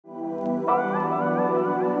Good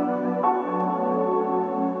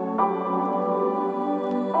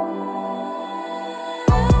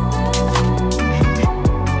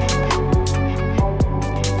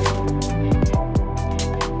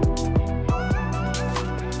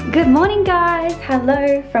morning guys,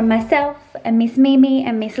 hello from myself and Miss Mimi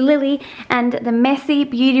and Miss Lily and the messy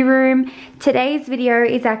beauty room. Today's video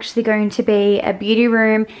is actually going to be a beauty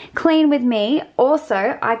room clean with me.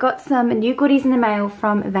 Also, I got some new goodies in the mail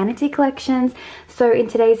from Vanity collections. So in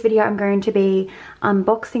today's video, I'm going to be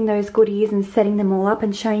unboxing those goodies and setting them all up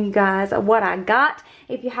and showing you guys what I got.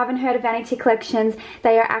 If you haven't heard of Vanity Collections,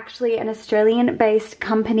 they are actually an Australian-based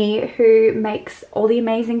company who makes all the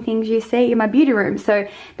amazing things you see in my beauty room. So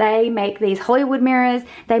they make these Hollywood mirrors,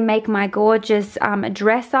 they make my gorgeous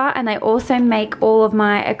dresser, and they also make all of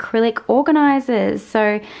my acrylic organizers.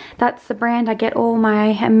 So that's the brand I get all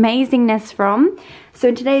my amazingness from. So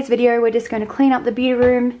in today's video, we're just going to clean up the beauty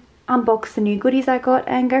room, unbox the new goodies I got,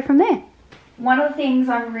 and go from there. One of the things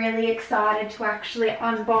I'm really excited to actually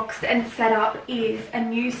unbox and set up is a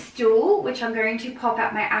new stool, which I'm going to pop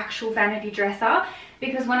at my actual vanity dresser,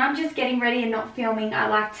 because when I'm just getting ready and not filming, I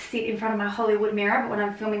like to sit in front of my Hollywood mirror, but when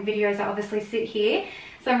I'm filming videos, I obviously sit here.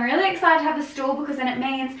 So I'm really excited to have the stool, because then it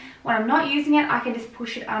means when I'm not using it, I can just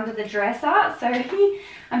push it under the dresser. So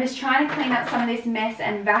I'm just trying to clean up some of this mess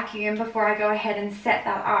and vacuum before I go ahead and set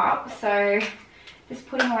that up. So just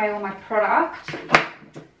putting away all my product.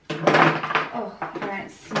 Oh, I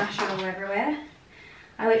don't smash it all everywhere.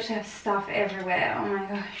 I literally have stuff everywhere. Oh my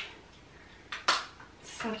gosh.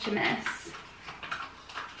 Such a mess.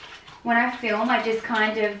 When I film, I just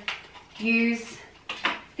kind of use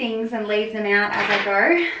things and leave them out as I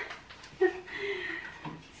go.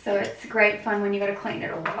 So it's great fun when you got to clean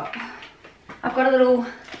it all up. I've got a little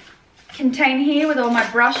container here with all my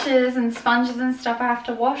brushes and sponges and stuff I have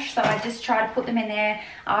to wash, so I just try to put them in there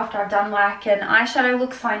after I've done like an eyeshadow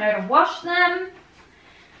look, so I know to wash them.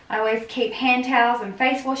 I always keep hand towels and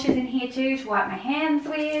face washes in here too to wipe my hands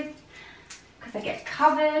with, because they get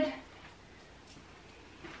covered.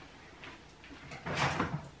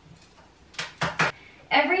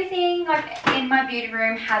 Everything like in my beauty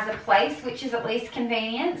room has a place, which is at least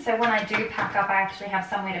convenient, so when I do pack up, I actually have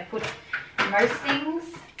somewhere to put most things.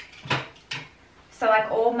 So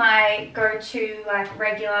like all my go-to like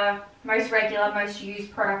most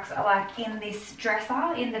used products are like in this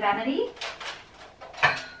dresser in the vanity.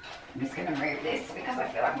 I'm just going to move this because I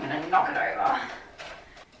feel like I'm going to knock it over.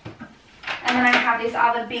 And then I have this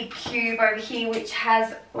other big cube over here which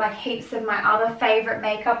has like heaps of my other favourite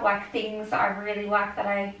makeup, like things I really like that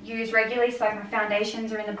I use regularly. So like my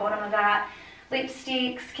foundations are in the bottom of that,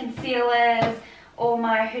 lipsticks, concealers, all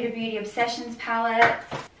my Huda Beauty Obsessions palettes.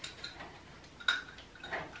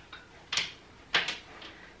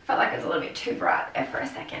 Felt like it was a little bit too bright there for a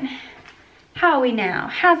second. How are we now?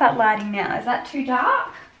 How's that lighting now? Is that too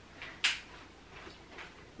dark?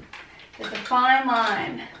 There's a fine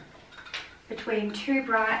line between too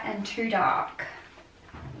bright and too dark.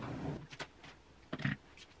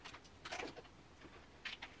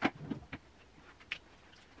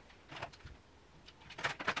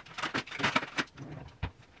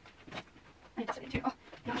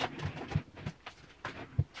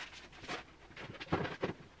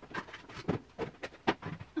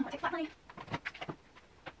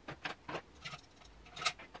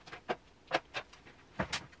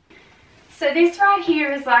 So this right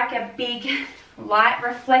here is like a big light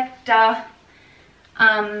reflector,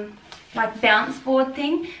 like bounce board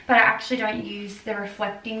thing, but I actually don't use the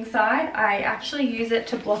reflecting side. I actually use it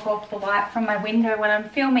to block off the light from my window when I'm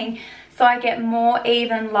filming, so I get more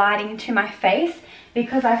even lighting to my face,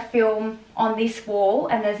 because I film on this wall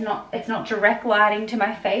and it's not direct lighting to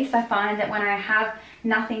my face. I find that when I have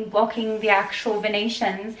nothing blocking the actual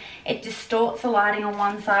Venetians, it distorts the lighting on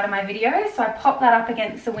one side of my video. So I pop that up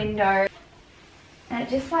against the window and it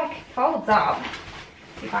just like folds up,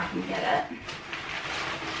 if I can get it.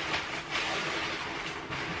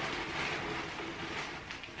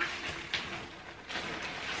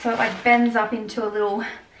 So it like bends up into a little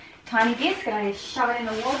tiny disc, and I just shove it in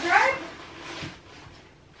the wardrobe.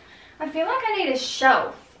 I feel like I need a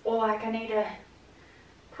shelf, or like I need to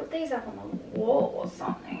put these up on the wall or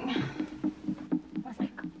something.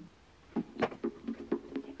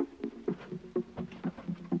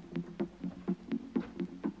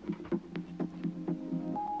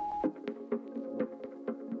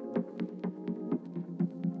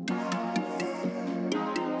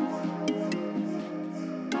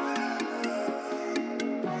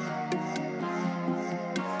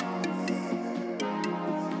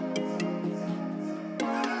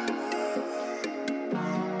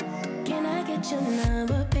 Your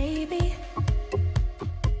number,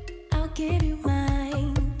 give you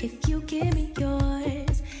mine, if you give me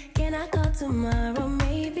yours, can I call tomorrow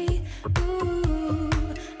maybe? Ooh,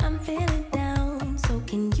 I'm feeling down, so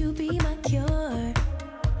can you be my cure?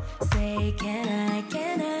 Say, can I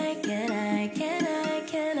get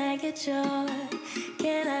yours?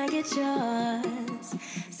 Can I get yours?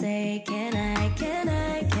 Say, can I get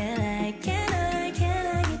yours? Can I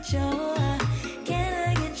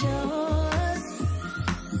get yours?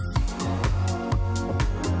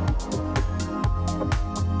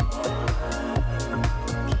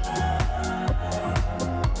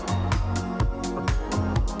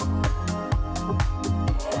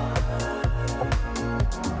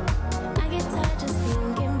 I get tired just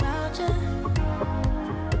thinking about you.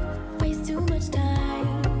 Waste too much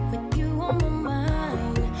time with you on my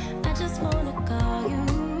mind. I just wanna call you.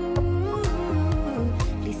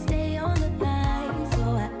 Please stay on the line so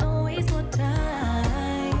I don't waste more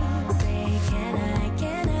time. Say, can I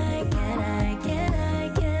get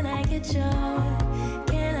yours?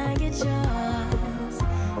 Can I get yours?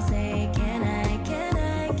 Say, can I get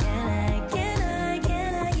yours?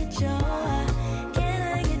 Can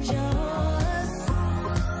I get yours?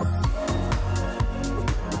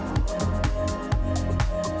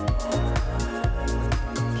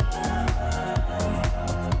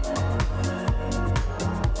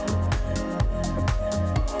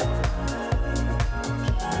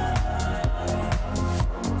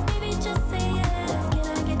 Baby, just say yes. Can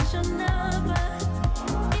I get your number?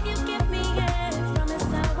 If you give me it, promise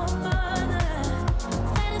I won't bother.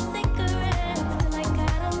 Light a cigarette, pretend like I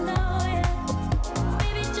don't know it.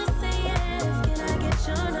 Baby, just say yes. Can I get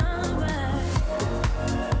your number?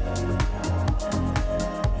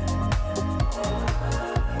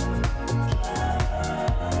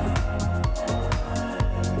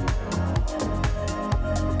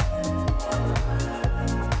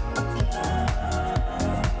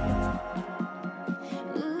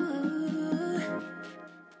 Ooh,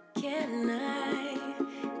 can I?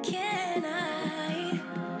 Can I?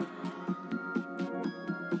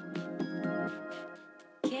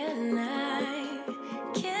 Can I?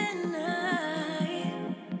 Can I?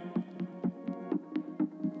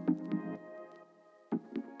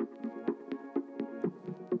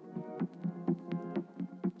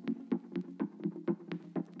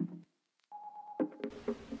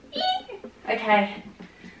 Okay,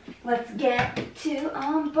 let's get to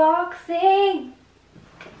unboxing.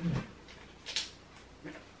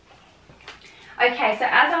 Okay, so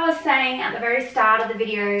as I was saying at the very start of the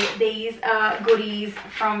video, these are goodies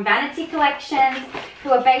from Vanity Collections, who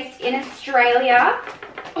are based in Australia.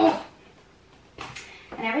 Oh.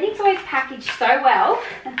 And everything's always packaged so well.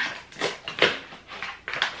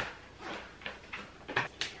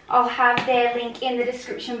 I'll have their link in the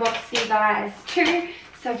description box for you guys too.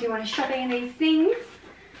 So if you want to shop any of these things.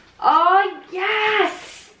 Oh,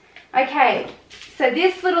 yes! Okay, so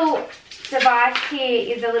this little device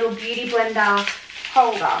here is a little beauty blender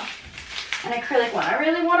holder. An acrylic one. I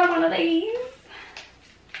really wanted one of these.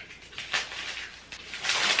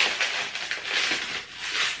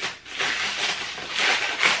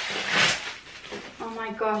 Oh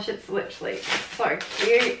my gosh, it's literally so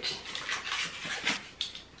cute.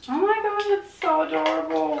 Oh my gosh, it's so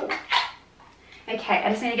adorable. Okay, I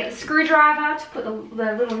just need to get the screwdriver to put the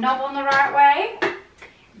little knob on the right way.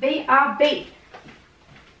 BRB.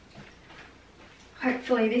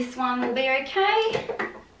 Hopefully this one will be okay.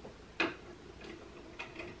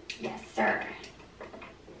 Yes, sir.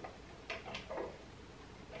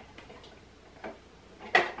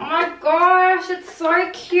 Oh my gosh, it's so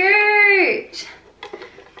cute.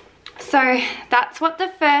 So that's what the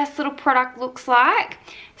first little product looks like.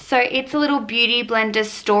 So it's a little beauty blender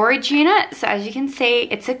storage unit. So as you can see,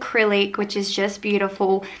 it's acrylic, which is just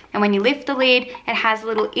beautiful. And when you lift the lid, it has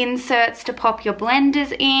little inserts to pop your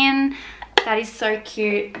blenders in. That is so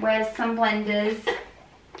cute. Where's some blenders?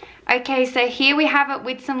 Okay, so here we have it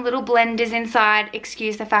with some little blenders inside.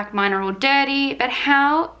 Excuse the fact mine are all dirty, but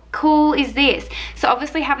how cool is this? So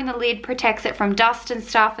obviously having the lid protects it from dust and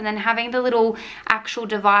stuff, and then having the little actual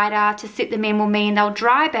divider to sit them in will mean they'll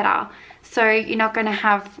dry better. So you're not going to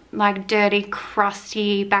have like dirty,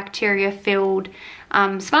 crusty, bacteria filled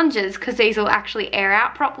sponges, because these will actually air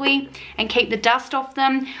out properly and keep the dust off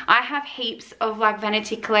them. I have heaps of like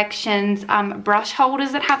Vanity Collections brush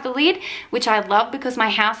holders that have the lid, which I love because my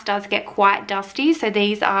house does get quite dusty. So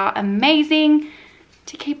these are amazing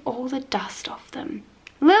to keep all the dust off them.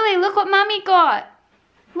 Lily, look what Mummy got.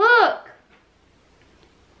 Look.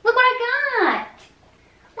 Look what I got.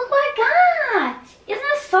 Look what I got. Isn't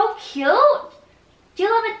it so cute? Do you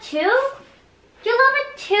love it too? Do you love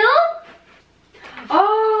it too?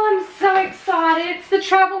 Oh, I'm so excited. it's the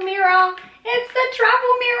travel mirror. It's the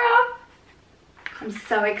travel mirror. I'm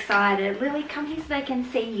so excited. Lily, come here so they can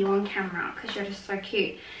see you on camera because you're just so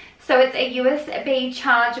cute. So it's a USB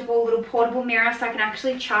chargeable little portable mirror, so I can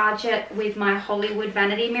actually charge it with my Hollywood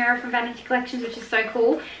Vanity mirror from Vanity Collections, which is so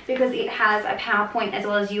cool because it has a PowerPoint as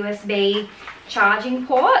well as USB charging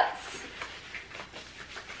ports.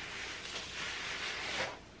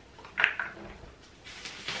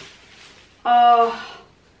 Oh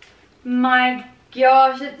my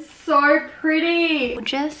gosh, it's so pretty.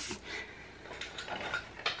 Gorgeous.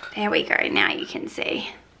 There we go, now you can see.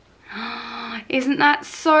 Isn't that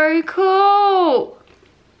so cool?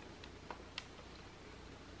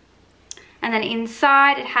 And then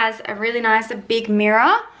inside it has a really nice big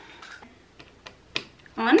mirror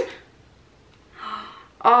on.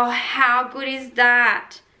 Oh, how good is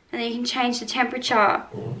that? And then you can change the temperature.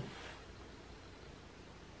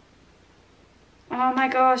 Oh my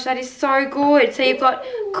gosh, that is so good. So you've got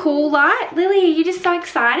cool light. Lily, are you just so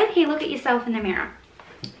excited? Here, look at yourself in the mirror.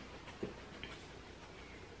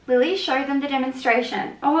 Lily, show them the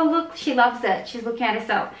demonstration. Oh look, she loves it. She's looking at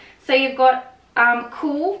herself. So you've got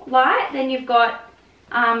cool light, then you've got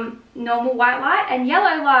normal white light and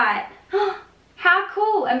yellow light. How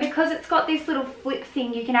cool. And because it's got this little flip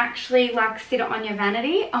thing, you can actually like sit it on your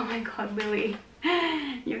vanity. Oh my god, Lily,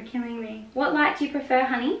 you're killing me. What light do you prefer,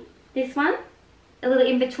 honey? This one? A little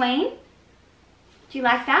in between? Do you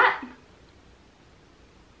like that?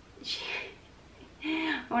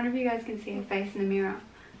 I wonder if you guys can see her face in the mirror.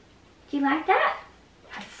 Do you like that?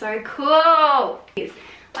 That's so cool.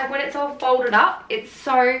 Like when it's all folded up, it's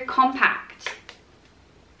so compact.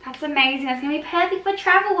 That's amazing. That's going to be perfect for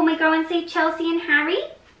travel when we go and see Chelsea and Harry.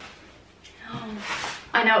 Oh,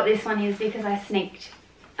 I know what this one is because I sneaked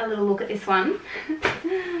a little look at this one. Look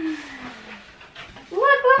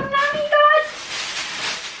what Mommy got.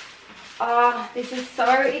 Oh, this is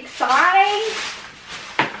so exciting.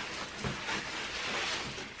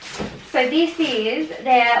 So this is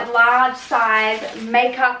their large size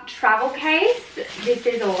makeup travel case. This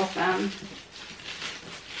is awesome.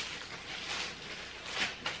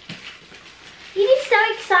 You're just so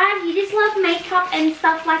excited. You just love makeup and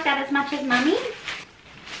stuff like that as much as Mummy.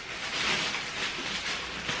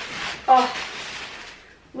 Oh,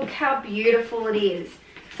 look how beautiful it is.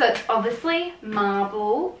 So it's obviously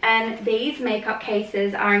marble, and these makeup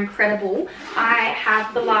cases are incredible. I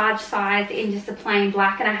have the large size in just a plain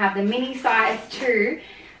black, and I have the mini size too,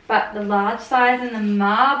 but the large size and the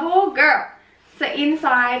marble, girl. So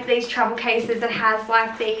inside these travel cases, it has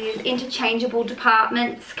like these interchangeable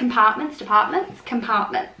compartments.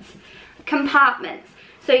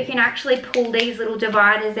 So you can actually pull these little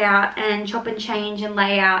dividers out and chop and change and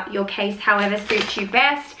lay out your case however suits you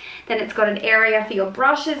best. Then it's got an area for your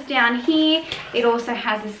brushes down here. It also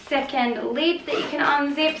has a second lid that you can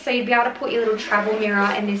unzip, so you'd be able to put your little travel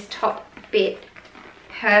mirror in this top bit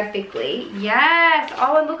perfectly. Yes.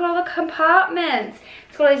 Oh, and look at all the compartments.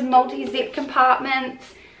 It's got all these multi-zip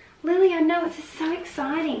compartments. Lily, I know, it's just so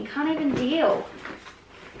exciting. Can't even deal.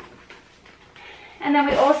 And then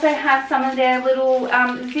we also have some of their little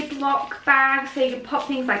Ziploc bags, so you can pop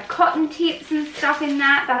things like cotton tips and stuff in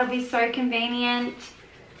that. That'll be so convenient.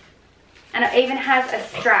 And it even has a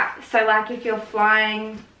strap, so like if you're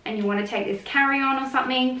flying and you want to take this carry-on or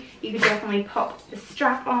something, you could definitely pop the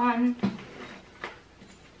strap on.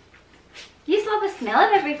 You just love the smell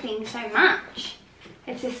of everything so much.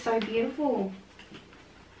 It's just so beautiful.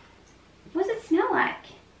 What does it smell like?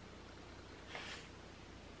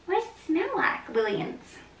 What does it smell like, Lillians?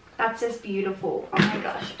 That's just beautiful. Oh my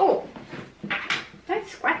gosh. Oh, don't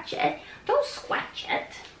scratch it. Don't scratch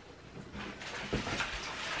it.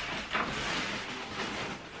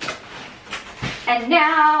 And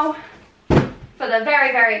now for the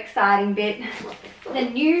very, very exciting bit, the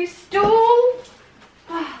new stool.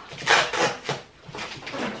 Oh.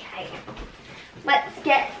 Okay, let's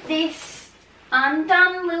get this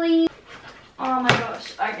undone, Lily. Oh my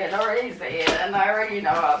gosh, I can already see it and I already know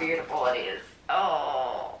how beautiful it is.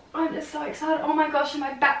 Oh, I'm just so excited. Oh my gosh, and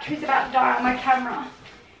my battery's about to die on my camera.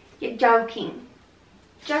 You're joking.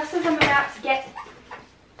 Just as I'm about to get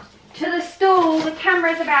to the stool, the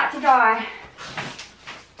camera's about to die.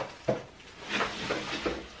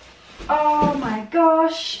 Oh my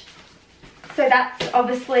gosh. So that's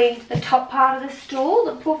obviously the top part of the stool,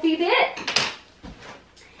 the puffy bit.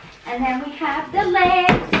 And then we have the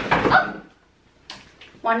legs. Oh,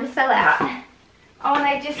 one just fell out. Oh, and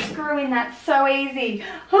they just screw in, that's so easy.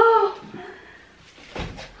 Oh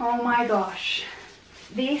my gosh.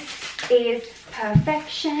 This is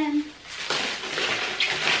perfection.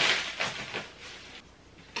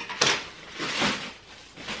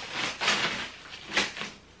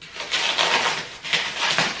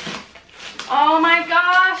 Oh my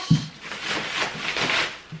gosh.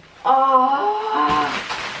 Oh.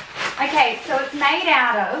 Okay, so it's made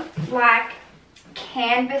out of like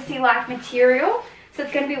canvasy like material. So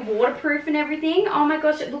it's going to be waterproof and everything. Oh my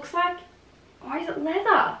gosh, it looks like, or is it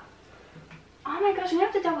leather? Oh my gosh, I'm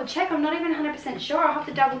going to have to double check. I'm not even 100% sure. I'll have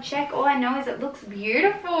to double check. All I know is it looks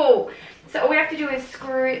beautiful. So all we have to do is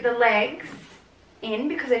screw the legs in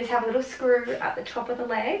because they just have a little screw at the top of the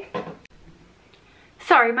leg.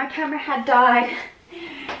 Sorry, my camera had died.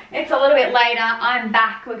 It's a little bit later. I'm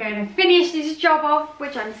back. We're going to finish this job off,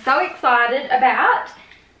 which I'm so excited about.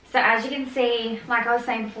 So as you can see, like I was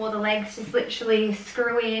saying before, the legs just literally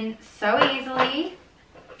screw in so easily.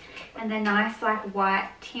 And they're nice like white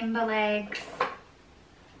timber legs.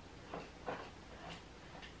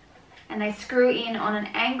 And they screw in on an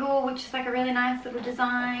angle, which is like a really nice little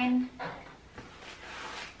design.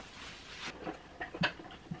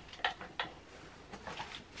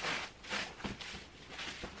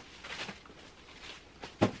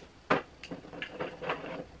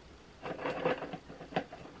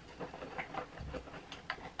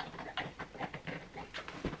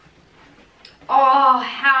 Oh,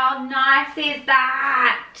 how nice is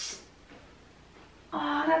that?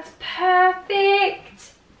 Oh, that's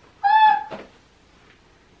perfect. Oh.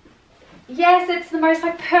 Yes, it's the most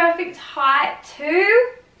like perfect height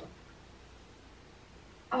too.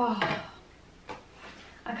 Oh,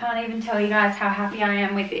 I can't even tell you guys how happy I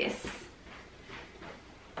am with this.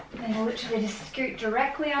 Then I'll literally just scoot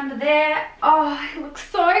directly under there. Oh, it looks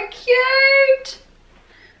so cute.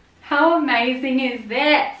 How amazing is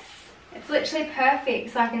this? It's literally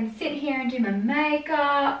perfect, so I can sit here and do my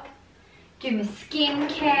makeup, do my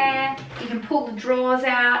skincare. You can pull the drawers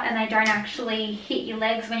out and they don't actually hit your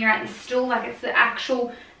legs when you're at the stool. Like, it's the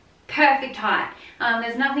actual perfect height.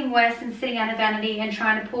 There's nothing worse than sitting at a vanity and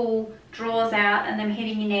trying to pull drawers out and them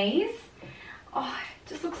hitting your knees. Oh, it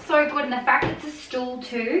just looks so good. And the fact it's a stool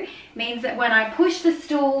too means that when I push the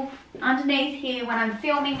stool underneath here when I'm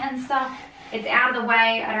filming and stuff, it's out of the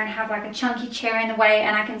way. I don't have like a chunky chair in the way,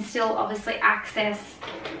 and I can still obviously access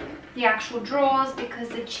the actual drawers because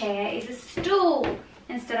the chair is a stool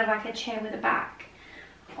instead of like a chair with a back.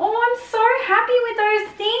 Oh, I'm so happy with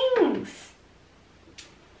those things.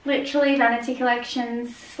 Literally, Vanity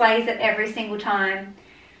Collections slays it every single time.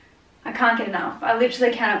 I can't get enough. I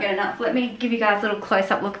literally cannot get enough. Let me give you guys a little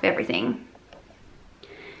close-up look of everything.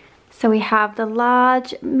 So we have the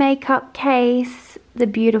large makeup case, the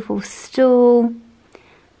beautiful stool,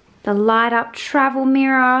 the light up travel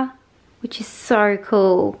mirror, which is so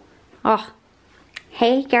cool. Oh,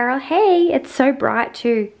 hey girl, hey, it's so bright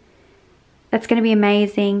too. That's going to be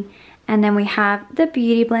amazing. And then we have the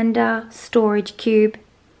beauty blender storage cube.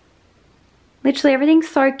 Literally everything's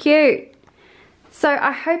so cute. So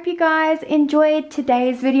I hope you guys enjoyed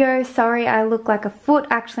today's video. Sorry I look like a foot.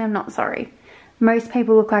 Actually, I'm not sorry. Most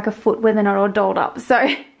people look like a foot when they're not all dolled up. So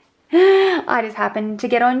I just happen to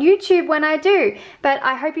get on YouTube when I do. But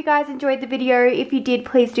I hope you guys enjoyed the video. If you did,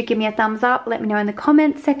 please do give me a thumbs up. Let me know in the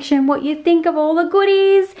comments section what you think of all the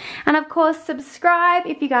goodies. And of course, subscribe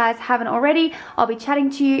if you guys haven't already. I'll be chatting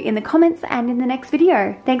to you in the comments and in the next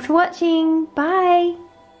video. Thanks for watching. Bye.